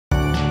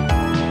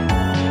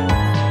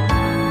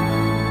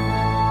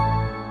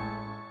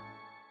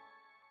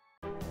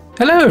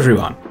Hello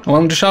everyone,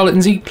 welcome to Charlotte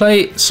and Zeke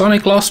play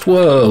Sonic Lost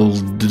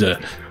World.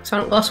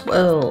 Sonic Lost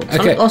World. Okay.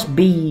 Sonic Lost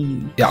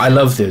Bee. Yeah, I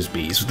love those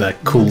bees with their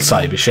cool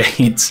cyber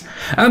shades.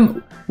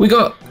 We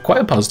got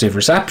quite a positive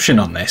reception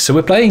on this, so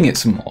we're playing it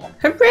some more.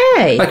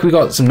 Hooray! Like, we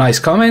got some nice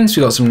comments,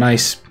 we got some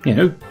nice,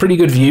 pretty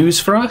good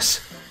views for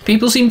us.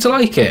 People seem to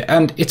like it,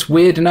 and it's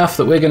weird enough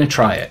that we're going to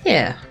try it.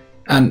 Yeah.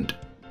 And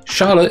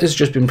Charlotte has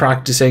just been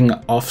practicing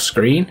off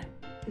screen,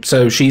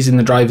 so she's in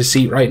the driver's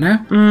seat right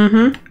now.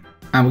 Mm-hmm.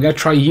 And we're going to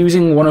try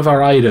using one of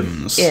our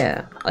items.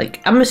 Yeah,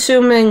 like, I'm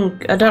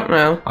assuming, I don't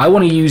know. I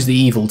want to use the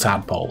evil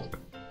tadpole.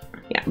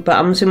 Yeah, but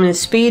I'm assuming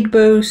speed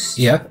boost,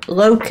 Yeah.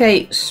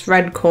 locates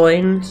red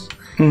coins,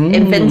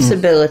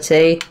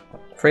 invincibility,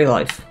 free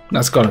life.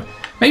 That's got to...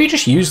 Maybe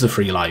just use the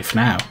free life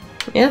now.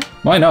 Yeah.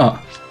 Why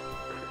not?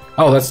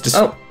 Oh, that's just...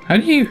 Oh. How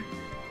do you... Do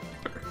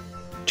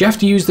you have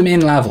to use them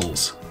in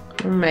levels?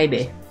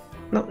 Maybe.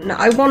 No,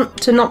 I want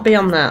to not be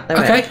on that. There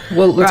Okay,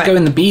 well, let's go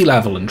in the B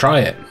level and try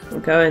it. We're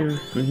going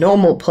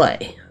normal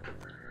play.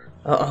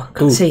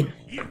 Cutscene.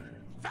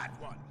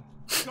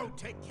 Go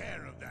take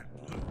care of that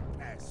blue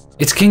pest.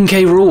 It's King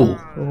K. Rool.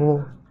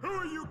 Oh. Who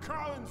are you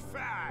calling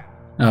fat?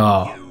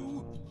 Oh.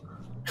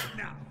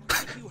 Now,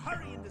 if you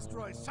hurry and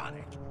destroy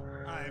Sonic,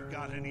 I've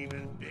got an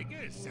even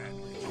bigger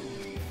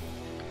sandwich.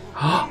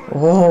 Oh,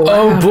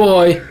 Oh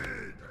boy.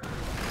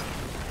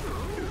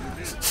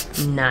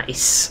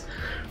 nice.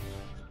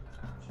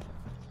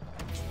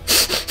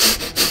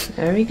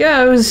 There he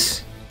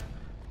goes.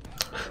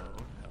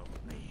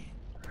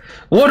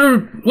 What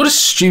a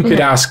stupid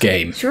ass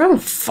game. It's your own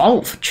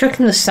fault for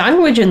chucking the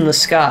sandwich in the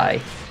sky.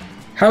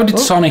 How did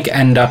Sonic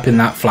end up in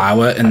that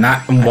flower and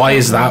why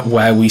is that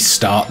where we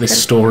start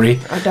this story?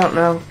 I don't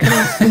know.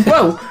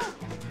 Whoa.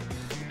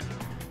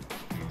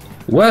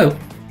 Whoa.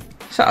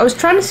 So I was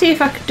trying to see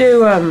if I could do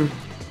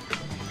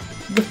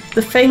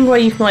the thing where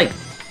you can like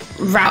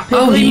rapidly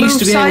Oh, you used move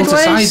to be able to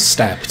sideways.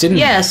 sidestep, didn't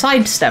you? Yeah,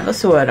 sidestep.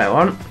 That's the word I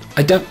want.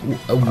 I don't...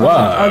 Whoa.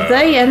 Are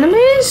they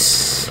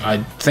enemies? I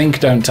think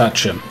don't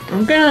touch them.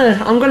 I'm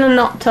gonna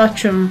not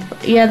touch them.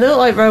 Yeah, they look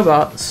like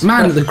robots.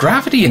 Man, the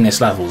gravity in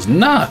this level's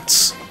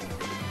nuts.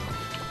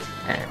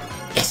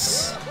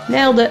 Yes,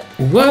 nailed it.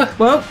 What?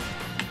 Whoa.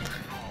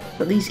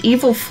 But these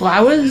evil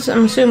flowers,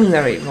 I'm assuming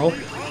they're evil.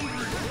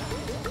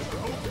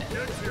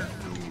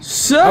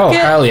 Suck Oh, it.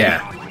 hell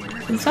yeah.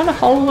 Is that a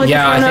hole? Like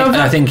Yeah,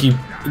 I think you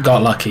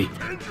got lucky.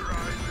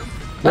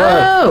 Whoa.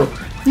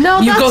 Oh no,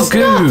 You that's got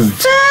not goobed.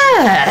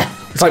 fair.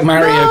 It's like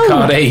Mario No.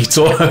 Kart 8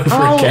 all over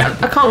Oh, again.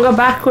 I can't go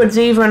backwards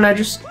either, and I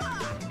just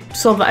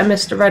saw that I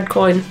missed a red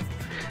coin.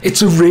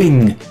 It's a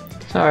ring.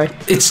 Sorry.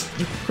 It's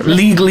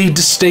legally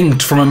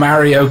distinct from a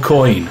Mario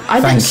coin.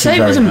 I Thank didn't you say it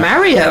very was a much.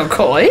 Mario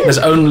coin. There's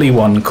only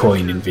one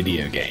coin in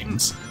video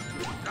games.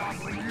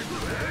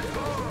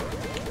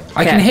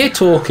 I can Okay. hear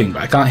talking,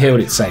 but I can't hear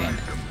what it's saying.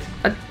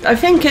 I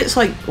think it's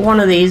like one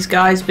of these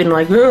guys been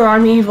like, "Oh,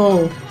 I'm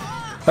evil."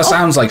 That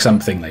sounds like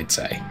something they'd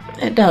say.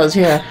 It does,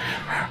 yeah.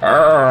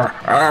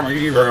 I'm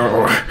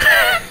evil.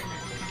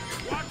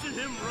 Watching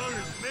him run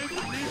is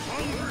making me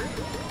hungry.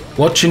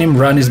 Watching him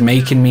run is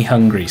making me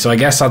hungry. So I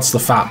guess that's the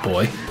fat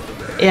boy.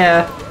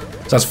 Yeah.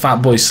 So that's Fat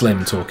Boy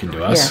Slim talking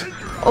to us. Yeah.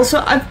 Also,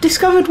 I've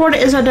discovered what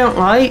it is I don't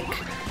like.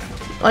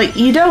 Like,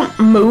 you don't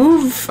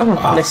move. Oh,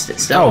 I missed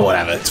it still. Oh,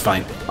 whatever. It's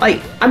fine. Like,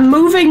 I'm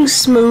moving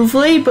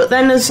smoothly, but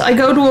then as I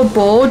go to a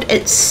board,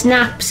 it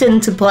snaps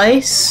into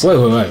place. Whoa,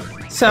 whoa,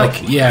 whoa. So,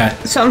 Like, yeah.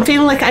 so I'm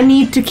feeling like I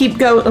need to keep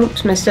going.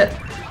 Oops, missed it.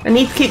 I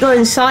need to keep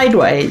going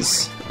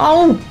sideways.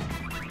 Oh,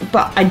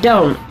 but I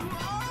don't.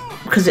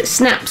 Because it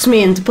snaps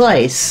me into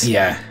place.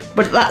 Yeah.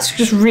 But that's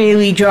just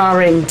really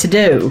jarring to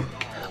do.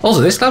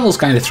 Also, this level's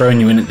kind of throwing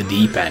you in at the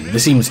deep end.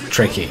 This seems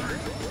tricky.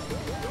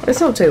 It's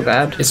not too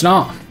bad. It's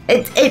not.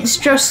 It's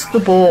just the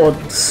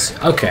boards.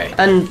 Okay.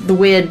 And the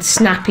weird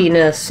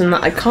snappiness and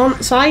that I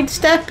can't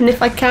sidestep, and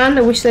if I can,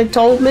 I wish they'd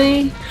told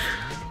me.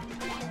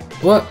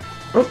 What?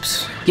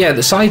 Oops. Yeah,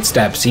 the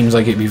sidestep seems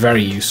like it'd be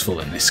very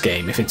useful in this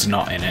game if it's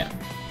not in it.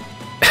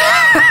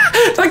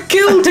 That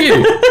killed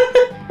you!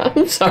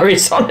 I'm sorry,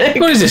 Sonic.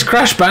 What is this,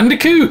 Crash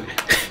Bandicoot?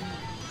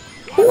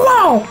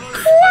 Wow!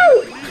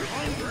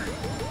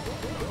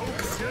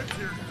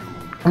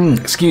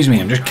 Excuse me,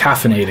 I'm just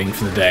caffeinating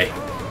for the day.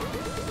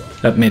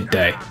 At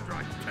midday.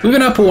 We've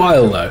been up a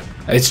while though.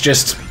 It's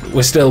just,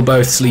 we're still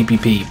both sleepy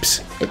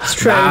peeps. It's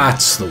true.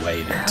 That's the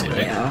way to do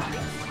it. Yeah.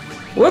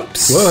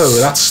 Whoops. Whoa,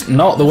 that's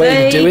not the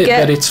way to do it,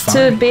 but it's to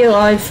fine. be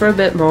alive for a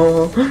bit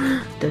more.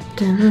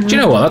 Do you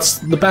know what? That's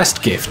the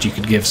best gift you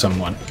could give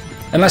someone.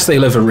 Unless they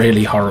live a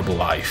really horrible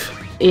life.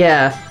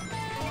 Yeah.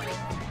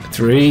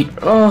 3.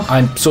 Oh,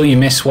 I saw you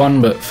miss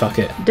one, but fuck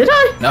it. did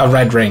I? A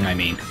red ring, I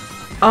mean.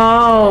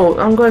 Oh,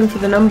 I'm going for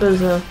the numbers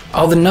though.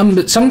 Oh, the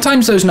number.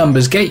 Sometimes those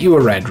numbers get you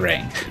a red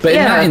ring, but in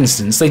Yeah. that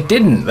instance, they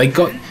didn't. They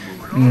got.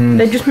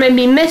 They just made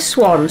me miss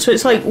one, so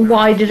it's like,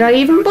 why did I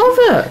even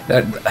bother?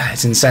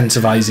 It's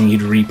incentivizing you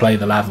to replay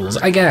the levels,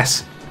 I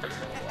guess.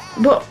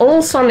 But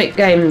all Sonic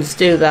games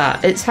do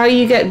that. It's how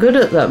you get good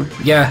at them.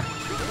 Yeah.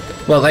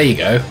 Well, there you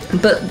go.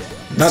 But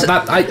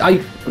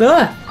I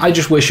Ugh.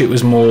 just wish it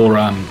was more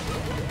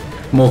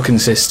more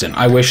consistent.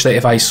 I wish that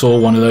if I saw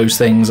one of those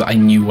things, I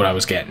knew what I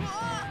was getting.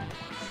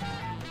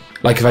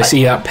 Like, if I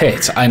see that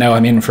pit, I know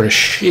I'm in for a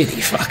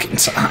shitty fucking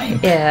time.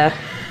 Yeah.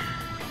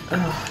 Oh,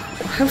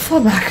 how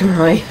far back am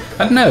I?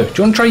 I don't know. Do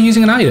you want to try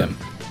using an item?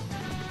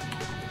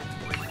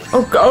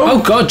 Oh, God.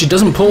 Oh, God, it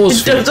doesn't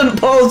pause It for you. doesn't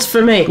pause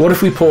for me. What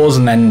if we pause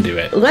and then do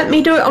it? Let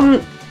me do it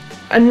on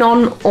a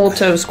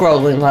non-auto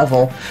scrolling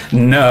level.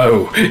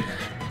 No.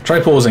 Try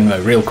pausing,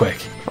 though, real quick.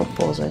 I'll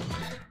pause it.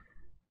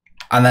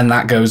 And then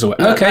that goes away.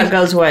 Okay. That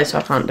goes away, so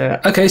I can't do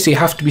it. Okay, so you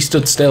have to be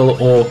stood still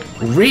or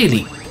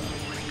really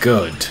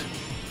good.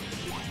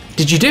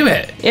 Did you do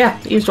it? Yeah,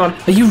 used one.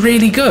 Are you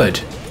really good?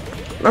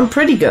 I'm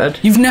pretty good.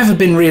 You've never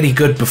been really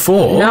good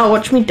before. No,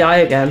 watch me die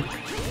again.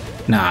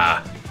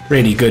 Nah,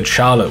 really good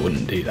Charlotte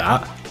wouldn't do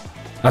that.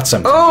 That's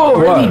something. Oh,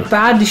 really Whoa.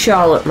 bad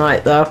Charlotte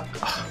might, though.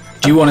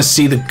 Do you want to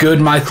see the good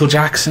Michael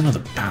Jackson or the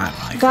bad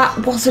Michael?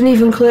 That wasn't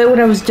even clear what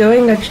I was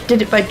doing. I just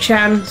did it by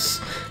chance.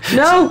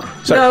 No,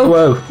 no.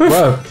 Whoa,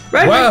 whoa,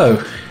 Right, whoa,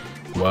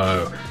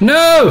 whoa.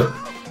 No!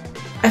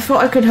 I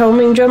thought I could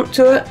homing jump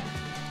to it.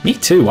 Me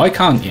too, why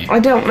can't you? I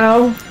don't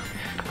know.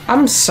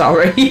 I'm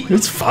sorry.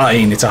 It's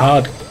fine, it's a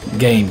hard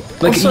game.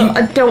 Like, Also,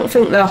 I don't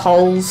think they're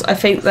holes. I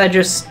think they're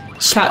just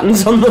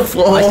patterns on the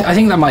floor. I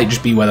think that might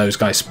just be where those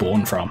guys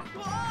spawn from.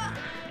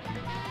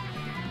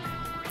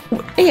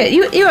 Yeah,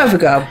 you have a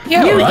go.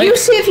 Yeah, you, alright. you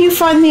see if you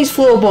find these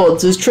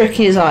floorboards as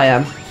tricky as I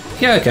am.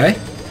 Yeah, okay.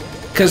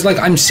 Because, like,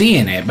 I'm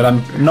seeing it, but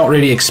I'm not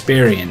really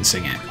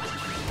experiencing it.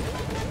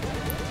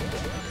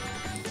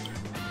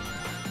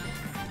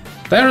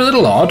 They're a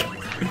little odd.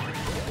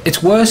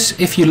 It's worse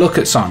if you look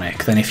at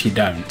Sonic than if you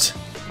don't.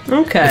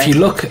 Okay.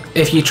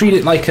 If you treat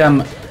it like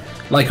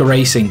a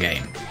racing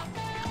game.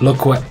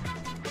 Look what.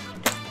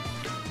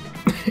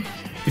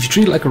 If you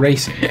treat it like a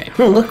racing game.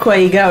 Look where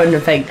you go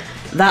and think,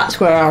 that's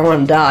where I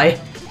want to die.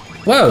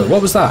 Whoa,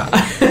 what was that?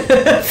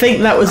 I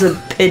think that was a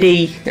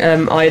pity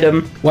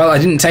item. Well, I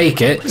didn't take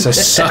it, so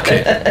suck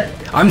it.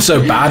 I'm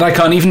so bad I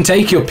can't even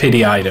take your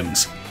pity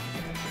items.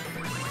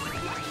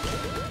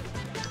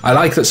 I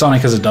like that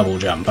Sonic has a double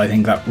jump. I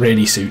think that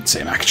really suits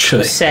him,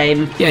 actually.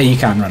 Same. Yeah, you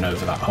can run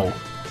over that hole.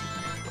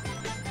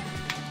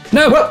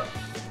 No, well,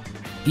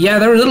 yeah,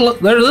 they're a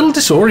little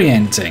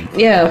disorienting.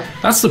 Yeah.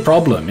 That's the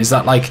problem. Is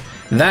that like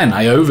then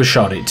I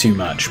overshot it too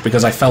much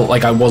because I felt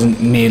like I wasn't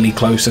nearly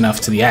close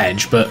enough to the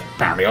edge, but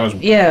apparently I was.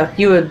 Yeah,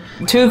 you were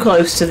too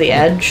close to the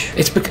edge.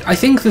 I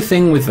think the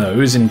thing with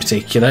those in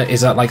particular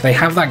is that like they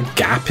have that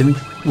gap in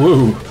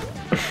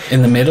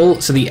the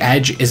middle, so the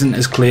edge isn't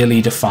as clearly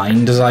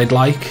defined as I'd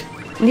like.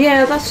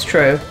 Yeah, that's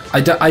true. I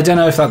don't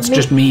know if that's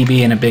just me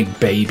being a big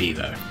baby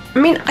though. I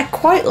mean, I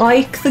quite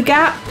like the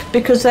gap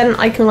because then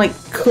I can like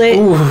clear.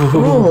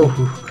 Ooh.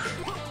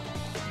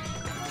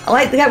 I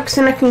like the gap because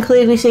then I can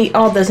clearly see.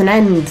 Oh, there's an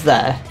end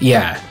there.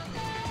 Yeah.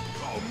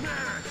 Oh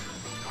man,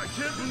 I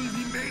can't believe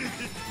he made it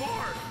this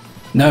far.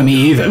 No, me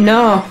either.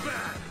 No.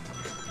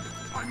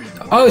 I mean,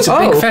 Oh, it's a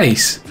Oh. big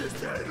face. is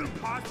that even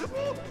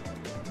possible?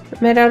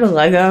 Made out of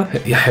Lego.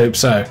 Yeah, I hope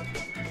so.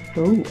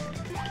 Ooh.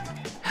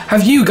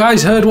 Have you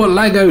guys heard what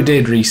Lego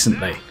did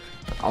recently?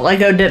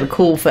 Lego did a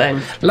cool thing.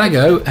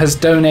 Lego has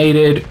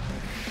donated.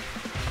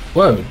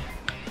 Whoa.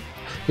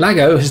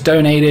 Lego has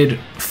donated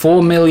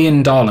 $4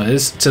 million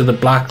to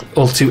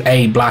the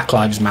a Black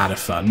Lives Matter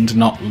fund,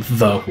 not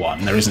the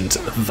one. There isn't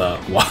the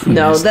one.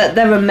 No,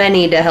 there are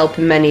many to help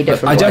in many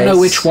different ways. I don't know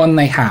which one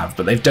they have,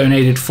 but they've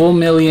donated $4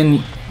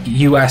 million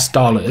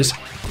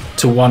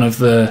to one of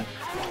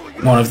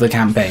the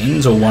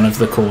campaigns, or one of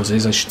the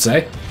causes, I should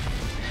say.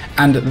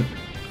 And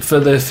for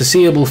the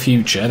foreseeable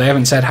future, they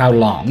haven't said how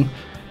long,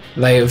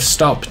 they have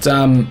stopped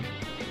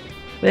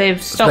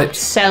They've stopped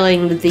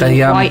selling the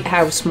White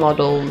House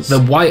models. the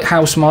White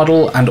House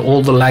model and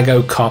all the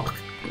Lego cop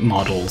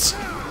models.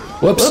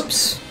 Whoops.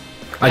 Whoops.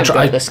 I I've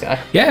tried got this guy.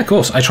 Yeah, of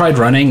course. I tried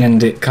running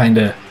and it kind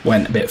of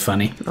went a bit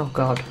funny. Oh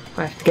god,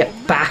 I have to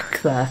get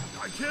back there.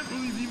 I can't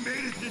believe he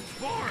made it this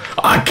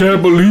far. I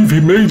can't believe he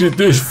made it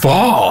this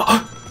far.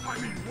 I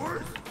mean,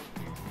 worse.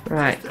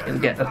 Right, here we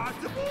go.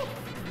 Possible?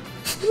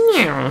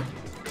 Yeah.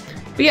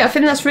 But yeah, I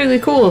think that's really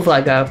cool of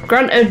Lego.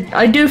 Granted,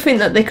 I do think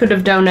that they could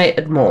have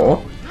donated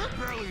more,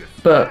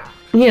 but,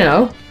 you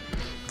know,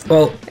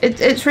 Well,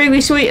 it's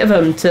really sweet of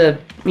them to,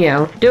 you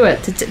know, do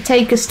it, to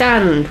take a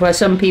stand where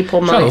some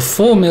people might...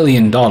 $4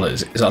 million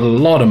is a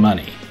lot of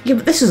money. Yeah,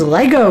 but this is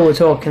Lego we're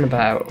talking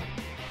about.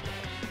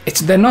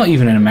 They're not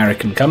even an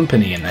American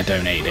company and they're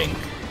donating.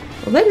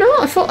 Well, they're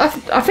not.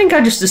 I think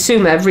I just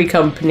assume every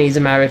company's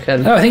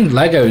American. No, I think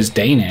Lego is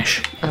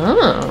Danish.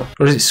 Oh.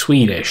 Or is it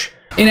Swedish?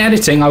 In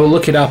editing, I will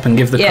look it up and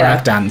give the Yeah.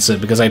 correct answer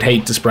because I'd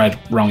hate to spread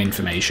wrong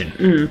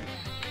information.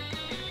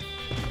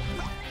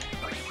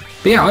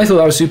 But yeah, I thought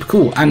that was super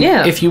cool. And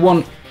Yeah. if you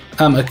want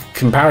a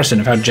comparison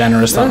of how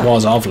generous that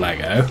was of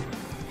Lego,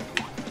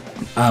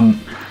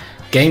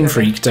 Game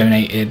Freak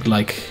donated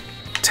like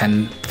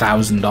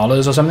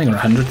 $10,000 or something, or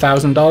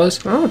 $100,000.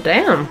 Oh,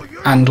 damn.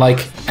 And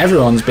like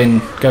everyone's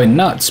been going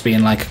nuts,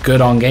 being like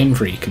good on Game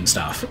Freak and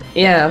stuff.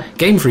 Yeah.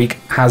 Game Freak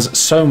has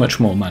so much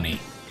more money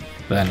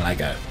than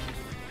Lego.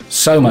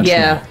 So much more.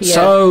 Yeah.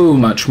 So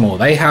much more.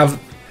 They have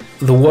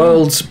the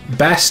world's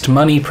best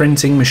money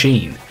printing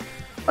machine.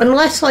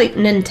 Unless, like,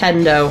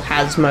 Nintendo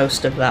has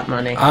most of that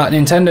money.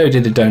 Nintendo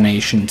did a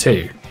donation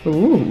too.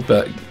 Ooh.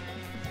 But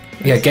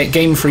yeah,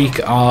 Game Freak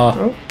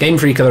are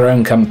their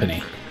own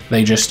company.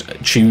 They just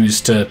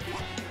choose to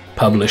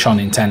publish on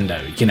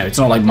Nintendo. You know, it's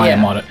not like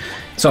Miyamoto.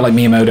 It's not like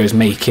Miyamoto's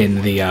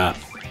making the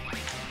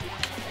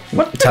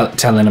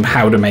telling them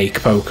how to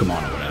make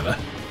Pokemon or whatever.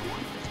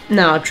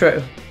 No,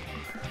 true.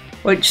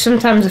 Which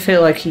sometimes I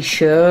feel like he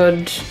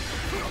should.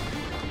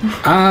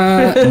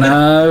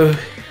 No.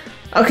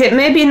 Okay,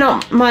 maybe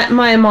not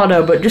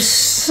Miyamoto, but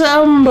just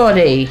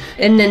somebody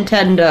in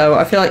Nintendo,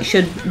 I feel like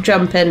should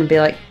jump in and be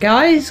like,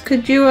 guys,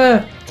 could you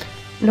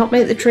not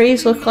make the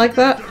trees look like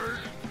that?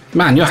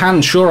 Man, your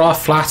hands sure are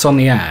flat on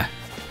the air.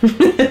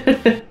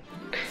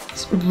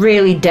 It's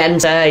really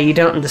dense air, you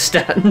don't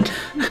understand.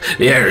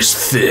 The air is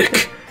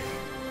thick.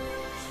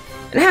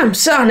 Damn,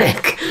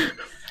 Sonic!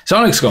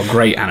 Sonic's got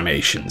great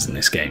animations in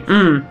this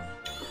game.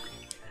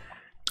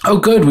 Oh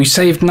good, we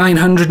saved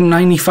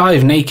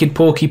 995 naked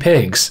Porky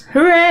Pigs.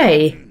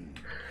 Hooray!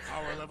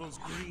 Power levels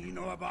green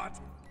or bot.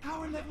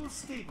 Power levels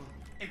stable.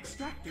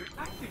 Extractor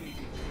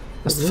activated.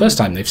 That's the first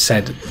time they've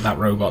said that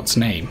robot's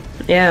name.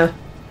 Yeah.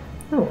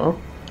 Oh well.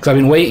 Because I've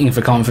been waiting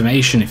for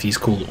confirmation if he's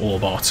called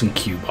Orbot and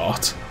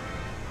Qbot.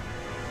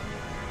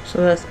 So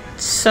they're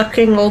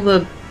sucking all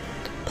the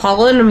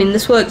pollen? I mean,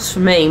 this works for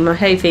me. My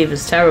hay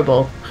fever's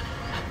terrible.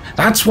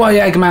 That's why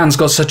Eggman's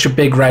got such a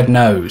big red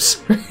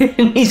nose.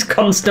 He's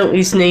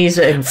constantly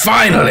sneezing.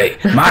 Finally,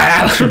 my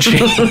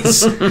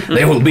allergies.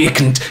 They will be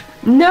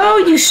No,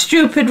 you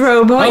stupid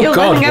robot. Oh You're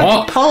God, letting out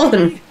what?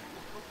 pollen.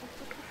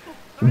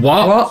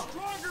 What?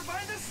 Stronger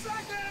by the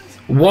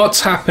second. What's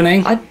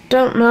happening? I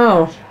don't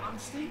know.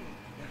 Unstable.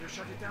 Better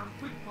shut it down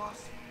quick,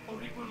 boss. Or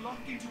it will lock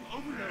into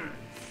overload.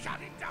 Shut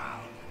it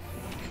down.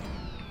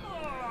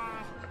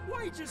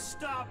 Why'd you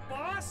stop,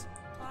 boss?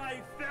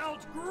 I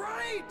felt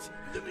great.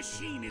 The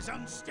machine is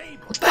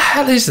unstable. What the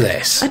hell is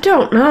this? I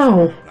don't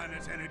know.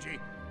 Planet's energy.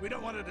 We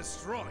don't want to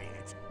destroy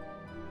it.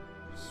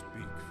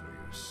 Speak for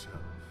yourself.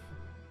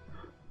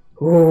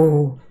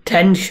 Ooh,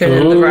 tension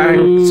in the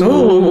ranks.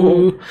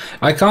 Ooh.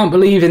 I can't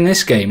believe in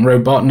this game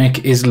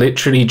Robotnik is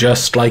literally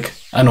just like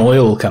an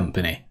oil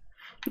company.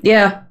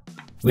 Yeah.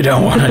 We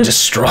don't want to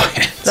destroy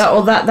it.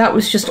 That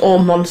was just all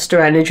monster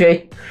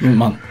energy.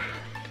 Wait,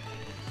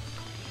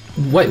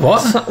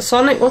 what?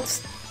 Sonic,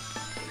 what's...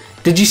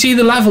 Did you see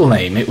the level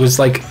name? It was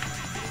like...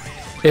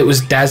 It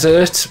was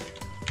desert,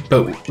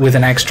 but with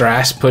an extra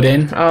S put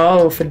in.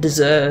 Oh, for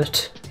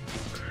dessert.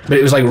 But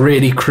it was like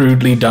really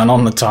crudely done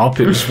on the top.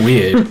 It was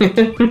weird.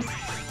 It's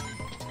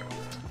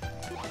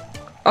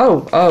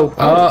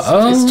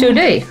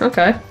 2D.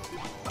 Okay.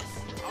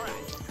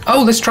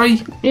 Oh, let's try...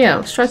 Yeah,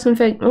 let's try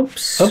something.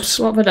 Oops. Oops.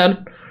 What have I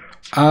done?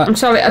 I'm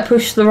sorry, I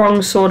pushed the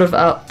wrong sort of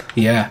up.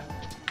 Yeah.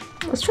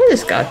 Let's try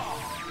this guy.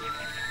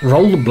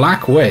 Roll the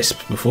black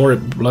wisp before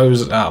it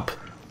blows up.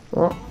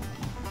 What?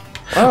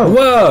 Oh.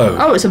 Whoa!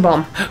 Oh, it's a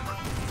bomb.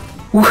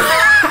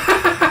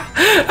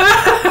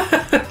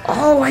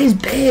 Oh, he's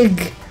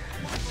big.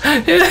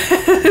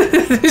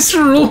 This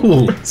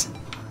rules.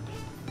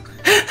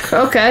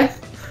 Okay.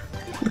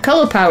 The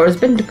colour power has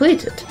been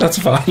depleted. That's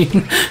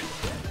fine.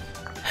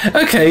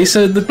 Okay,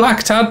 so the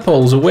black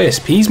tadpole's a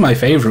wisp. He's my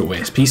favourite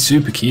wisp. He's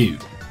super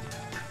cute.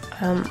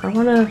 I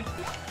wanna...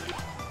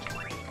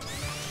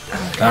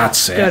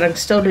 That's it. Good, I can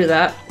still do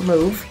that.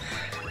 Move.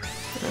 I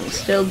can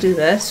still do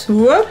this.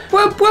 Whoop,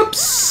 whoop, whoop!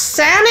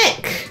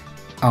 Sonic!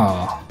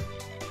 Aw.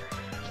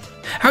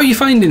 How are you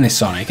finding this,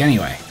 Sonic,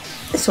 anyway?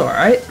 It's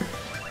alright.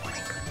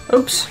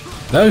 Oops.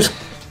 Those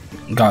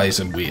guys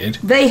are weird.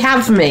 They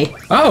have me.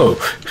 Oh!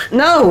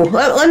 No,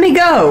 let me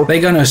go. They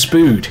gonna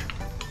spood.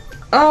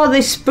 Oh,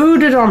 they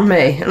spooded on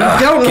me. And I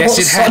don't know guess what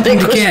it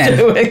happened Sonic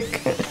again. was doing.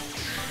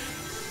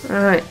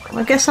 Alright, well,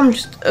 I guess I'm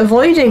just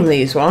avoiding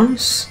these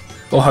ones.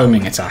 Or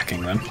homing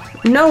attacking them.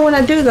 No, when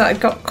I do that, I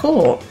got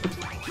caught.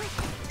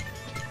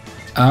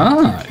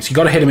 Ah, so you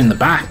gotta hit them in the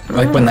back.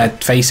 Like when they're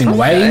facing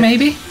away,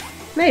 maybe?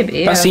 Maybe,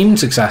 yeah. That seemed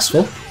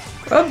successful.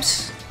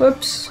 Oops,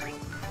 whoops.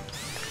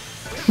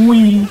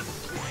 Whee.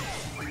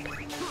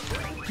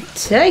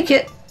 Take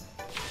it.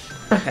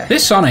 Okay.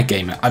 This Sonic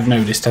game, I've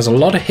noticed, has a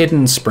lot of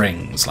hidden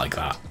springs like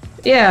that.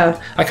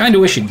 Yeah. I kind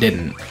of wish it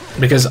didn't,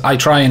 because I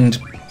try and,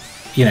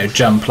 you know,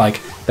 jump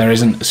like there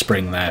isn't a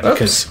spring there,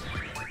 because,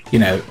 you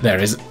know, there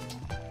isn't.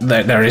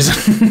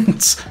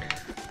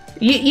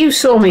 You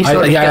saw me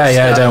sort of get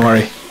yeah, stuck. don't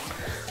worry.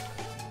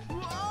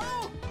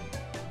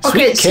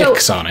 Okay, Sweet kick, so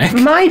Sonic.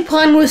 my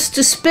plan was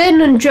to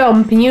spin and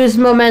jump and use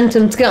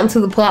momentum to get onto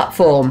the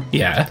platform.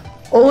 Yeah.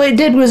 All it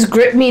did was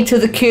grip me to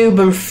the cube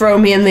and throw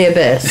me in the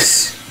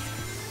abyss.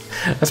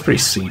 That's pretty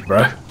sweet,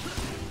 bro.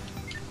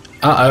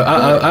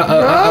 No!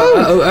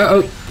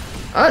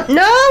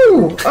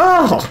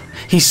 Oh!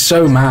 He's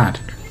so mad.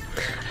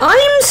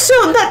 I'm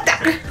so...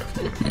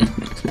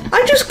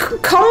 I just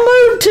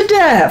comboed to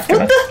death.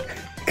 What the...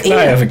 Can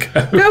I have a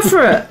go? Go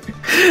for it.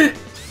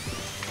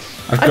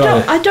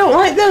 I don't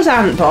like those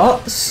ant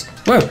bots.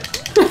 Whoa.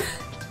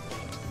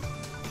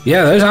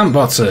 Yeah, those ant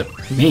bots are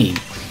mean.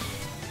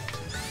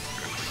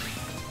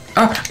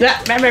 Ah.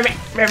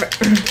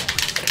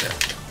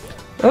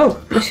 Oh,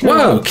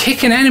 Whoa,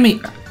 kick an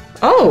enemy.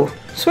 Oh,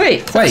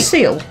 sweet. That's Wait. a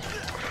seal.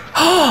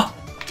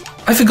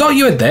 I forgot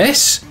you had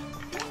this.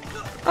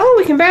 Oh,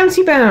 we can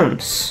bouncy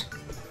bounce.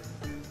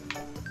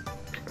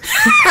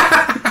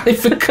 I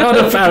forgot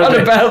about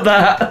it. About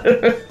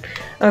that.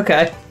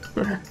 Okay.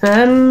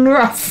 And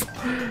rough.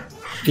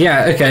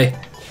 Yeah, okay.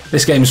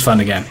 This game's fun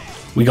again.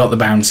 We got the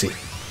bouncy.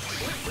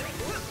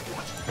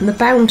 And the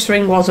bounce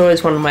ring was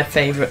always one of my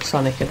favourite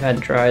Sonic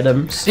Adventure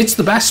items. It's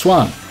the best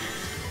one.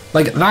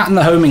 Like, that and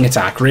the homing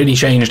attack really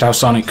changed how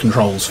Sonic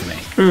controls for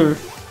me.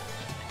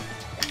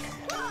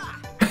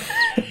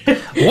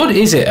 What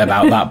is it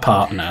about that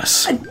part,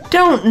 Nurse? I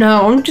don't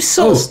know, I'm just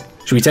sort of...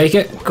 Should we take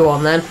it? Go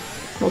on then.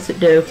 What's it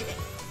do?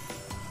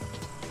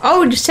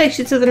 Oh, it just takes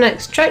you to the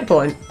next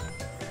checkpoint.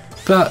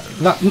 But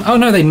that... Oh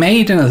no, they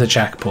made another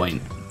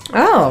checkpoint.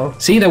 Oh.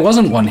 See, there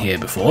wasn't one here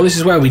before. This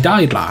is where we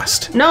died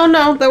last.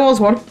 No, there was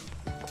one.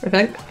 I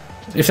think.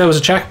 If there was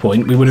a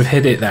checkpoint, we would have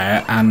hit it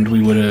there and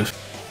we would have...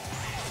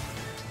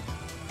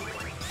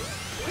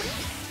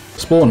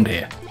 spawned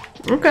here.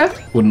 Okay.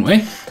 Wouldn't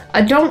we?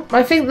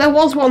 I think there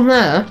was one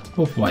there.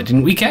 Well, why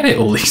didn't we get it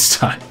all this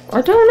time?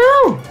 I don't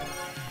know.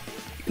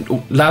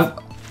 Oh,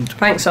 Lav...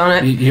 Thanks,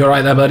 Sonic. You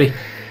alright there, buddy?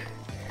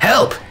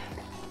 Help!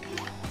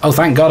 Oh,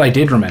 thank God I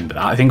did remember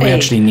that. I think we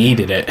actually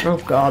needed it. Oh,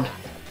 God.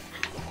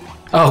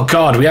 Oh,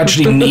 God, we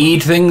actually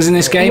need things in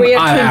this game?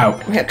 I'm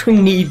out. We actually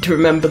need to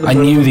remember the I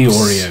knew the moves.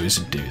 Oreos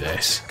would do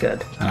this.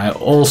 Good. And I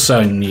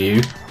also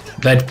knew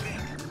that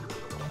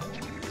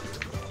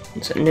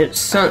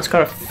Sonic's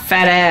got a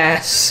fat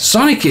ass.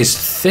 Sonic is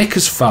thick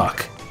as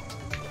fuck.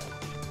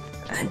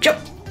 And jump.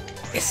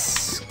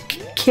 It's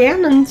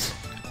cannons.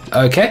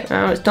 Okay.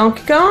 Now it's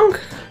Donkey Kong.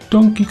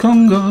 Donkey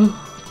Konga.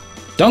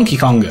 Donkey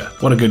Konga.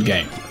 What a good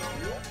game.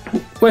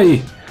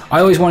 Wait, I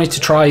always wanted to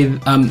try...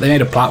 they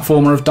made a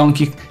platformer of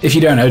Donkey... If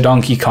you don't know,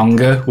 Donkey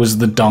Konga was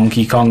the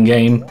Donkey Kong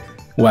game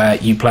where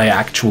you play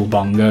actual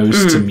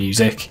bongos to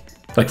music.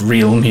 Like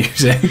real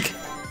music.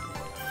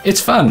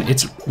 It's fun.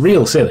 It's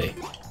real silly.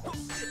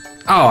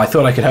 Oh, I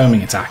thought I could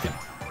homing attack him.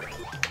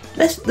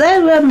 They're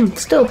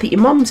still up at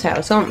your mum's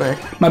house, aren't they?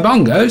 My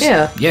bongos?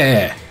 Yeah.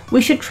 Yeah.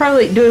 We should try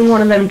like doing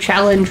one of them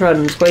challenge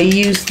runs where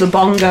you use the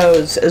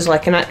bongos as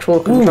like an actual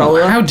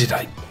controller. Ooh, how did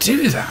I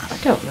do that? I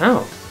don't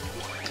know.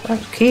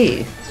 That's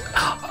key.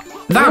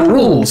 That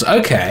rules.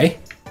 Okay.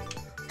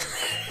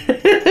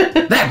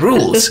 That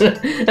rules.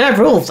 That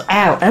rules.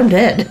 Ow, I'm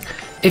dead.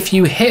 If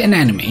you hit an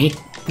enemy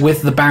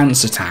with the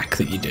bounce attack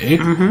that you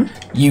do,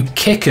 you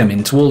kick them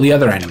into all the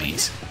other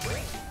enemies.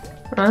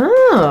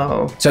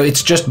 Oh. So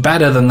it's just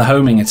better than the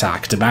homing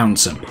attack to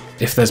bounce them,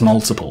 if there's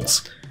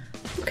multiples.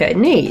 Okay,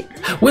 neat.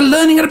 We're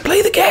learning how to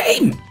play the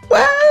game!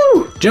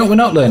 Whoa! Do you know what we're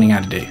not learning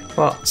how to do?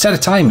 What? Set a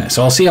timer,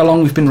 so I'll see how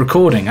long we've been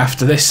recording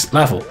after this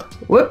level.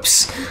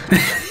 Whoops.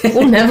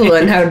 We'll never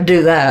learn how to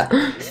do that.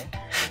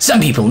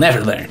 Some people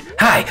never learn.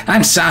 Hi,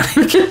 I'm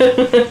Sonic.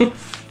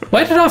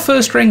 Where did our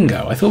first ring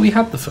go? I thought we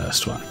had the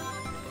first one.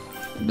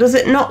 Does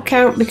it not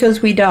count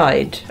because we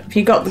died? Have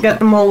you got to get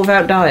them all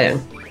without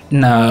dying?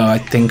 No, I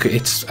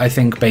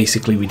think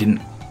basically we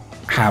didn't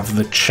have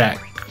the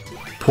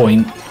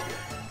checkpoint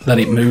that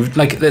it moved.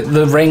 Like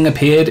the ring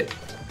appeared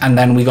and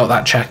then we got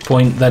that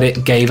checkpoint that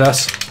it gave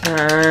us.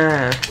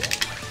 Ah.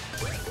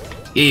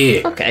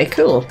 Yeah. Okay,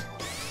 cool.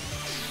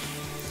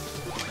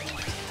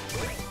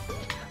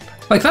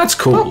 Like that's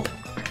cool.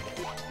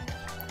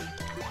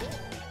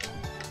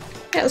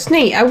 Yeah, it's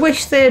neat. I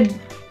wish they'd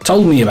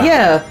Told me about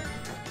it.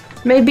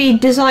 Maybe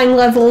design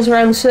levels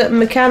around certain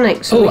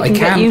mechanics so we can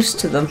get used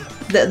to them.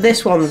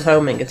 This one's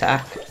homing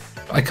attack.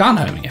 I can't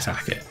homing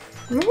attack it.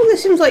 Well,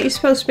 this seems like you're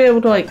supposed to be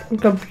able to like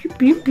go boop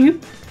boop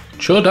boop.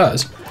 Sure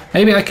does.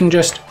 Maybe I can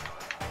just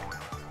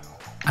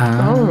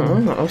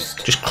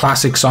Almost. just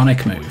classic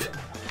Sonic move.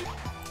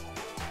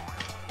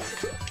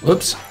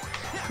 Whoops.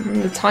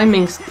 The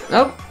timing's...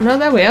 Oh, no,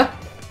 there we are.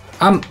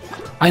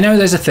 I know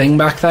there's a thing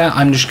back there.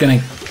 I'm just gonna...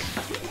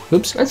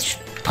 Whoops.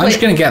 I'm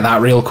just gonna get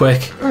that real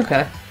quick.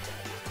 Okay.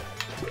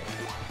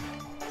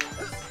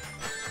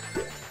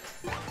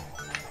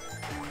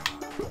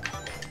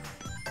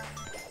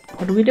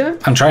 What are we doing?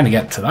 I'm trying to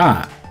get to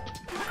that.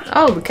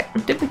 Oh,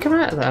 did we come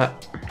out of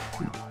that?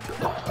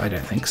 Oh, I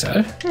don't think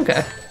so.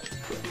 Okay.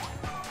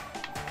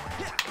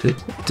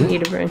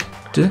 Need a ring.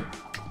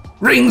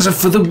 Rings are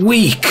for the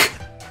weak.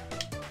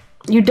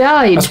 You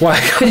died. That's why I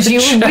got because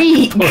you were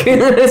weak.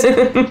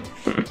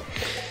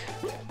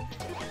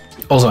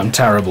 Also, I'm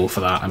terrible for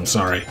that. I'm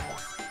sorry.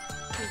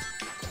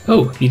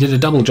 Oh, you did a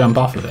double jump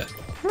off of it.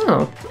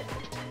 Oh.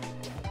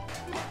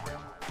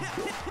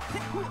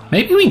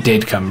 Maybe we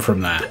did come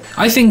from there.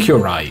 I think you're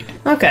right.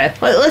 Okay,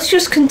 let's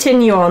just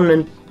continue on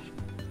and...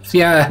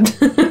 Yeah.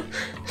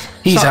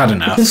 He's had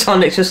enough.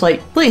 Sonic's just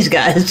like, please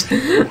guys,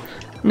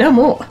 no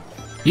more.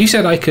 You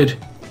said I could...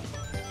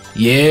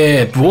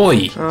 Yeah,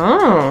 boy.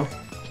 Oh.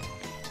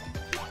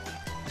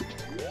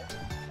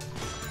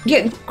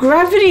 Yeah,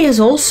 gravity is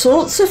all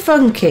sorts of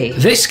funky.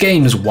 This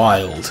game's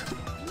wild.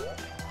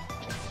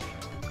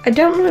 I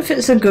don't know if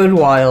it's a good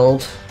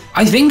wild.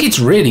 I think it's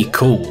really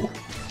cool.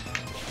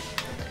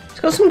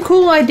 It's got some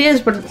cool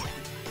ideas, but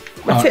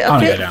I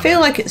Oh, feel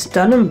like it's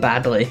done them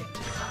badly.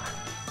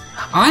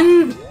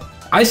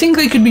 I think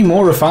they could be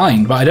more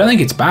refined, but I don't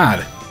think it's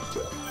bad.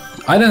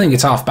 I don't think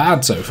it's half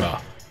bad so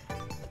far.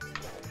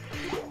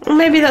 Well,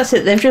 maybe that's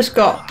it. They've just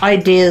got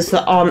ideas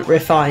that aren't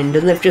refined,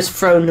 and they've just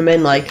thrown them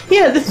in like,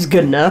 yeah, this is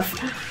good enough.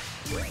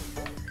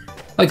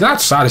 Like,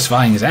 that's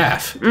satisfying as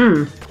F.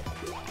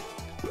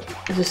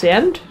 Is this the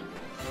end?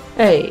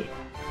 Hey.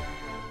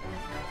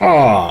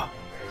 Oh.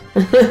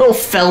 They all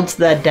fell to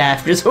their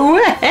death. Just,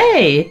 oh,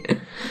 hey!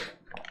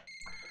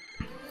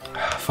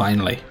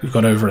 Finally, we've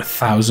got over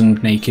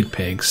 1,000 naked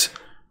pigs.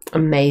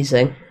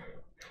 Amazing.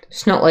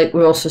 It's not like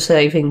we're also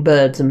saving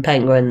birds and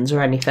penguins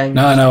or anything.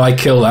 No, I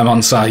kill them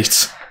on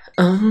sight.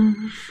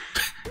 The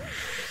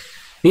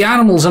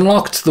animals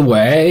unlocked the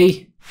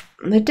way.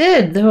 They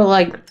did. They were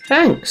like,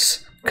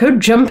 thanks. Go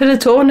jump in a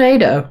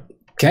tornado.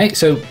 Okay,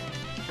 so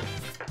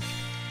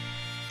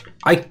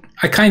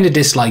I kind of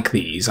dislike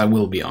these, I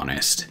will be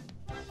honest.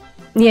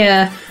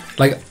 Yeah.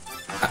 Like,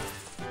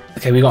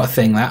 okay, we got a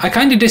thing there. I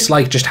kind of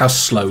dislike just how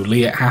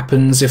slowly it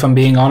happens, if I'm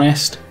being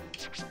honest.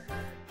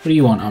 What do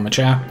you want,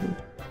 Amateur?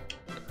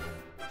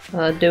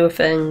 Do a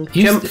thing.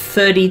 Use Jump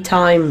 30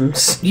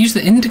 times. Use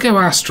the Indigo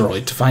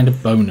Asteroid to find a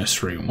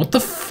bonus room. What the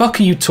fuck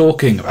are you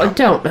talking I about?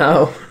 don't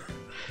know.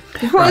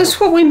 That's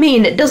what we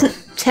mean. It doesn't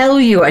tell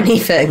you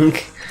anything.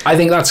 I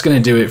think that's going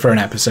to do it for an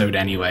episode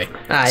anyway.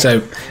 Aye. So,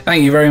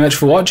 thank you very much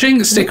for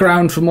watching. Stick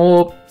around for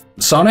more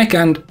Sonic,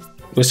 and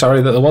we're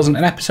sorry that there wasn't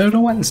an episode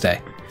on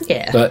Wednesday.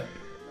 Yeah. But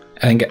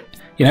I think,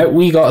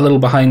 we got a little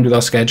behind with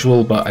our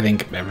schedule, but I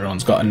think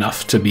everyone's got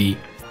enough to be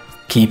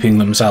keeping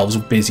themselves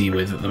busy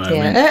with at the moment.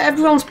 Yeah,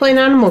 everyone's playing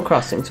Animal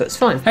Crossing, so it's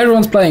fine.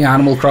 Everyone's playing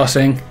Animal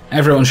Crossing.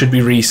 Everyone should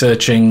be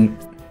researching,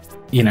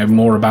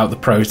 more about the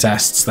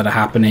protests that are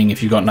happening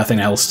if you've got nothing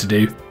else to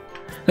do.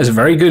 There's a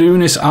very good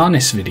Unis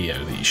Arnis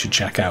video that you should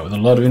check out with a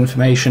lot of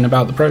information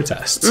about the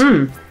protests.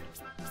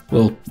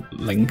 We'll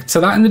link to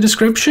that in the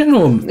description,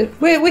 or...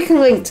 We can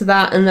link to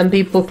that, and then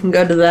people can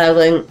go to their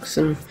links,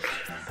 and...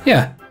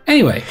 Yeah.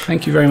 Anyway,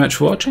 thank you very much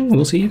for watching.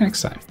 We'll see you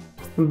next time.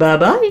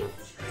 Bye-bye.